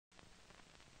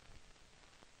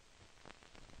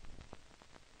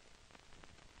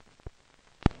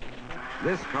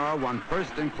This car won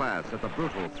first in class at the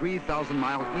brutal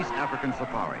 3,000-mile East African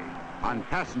safari on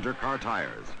passenger car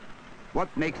tires.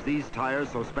 What makes these tires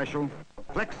so special?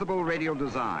 Flexible radial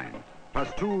design, plus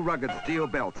 2 rugged steel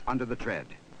belts under the tread.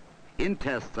 In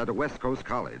tests at a West Coast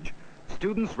college,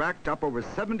 students racked up over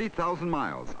 70,000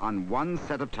 miles on one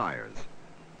set of tires.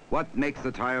 What makes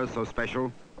the tires so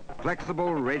special?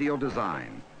 Flexible radial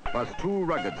design, plus 2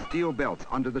 rugged steel belts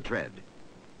under the tread.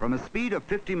 From a speed of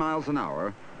 50 miles an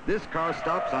hour, this car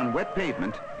stops on wet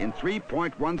pavement in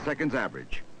 3.1 seconds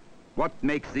average. What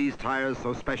makes these tires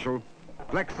so special?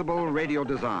 Flexible radial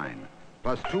design,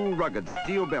 plus 2 rugged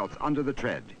steel belts under the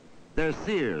tread. They're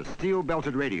Sears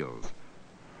steel-belted radials,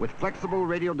 with flexible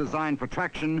radial design for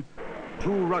traction,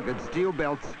 2 rugged steel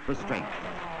belts for strength,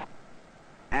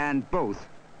 and both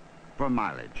for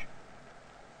mileage.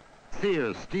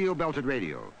 Sears steel-belted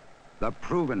radial, the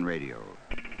proven radial,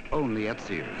 only at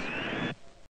Sears.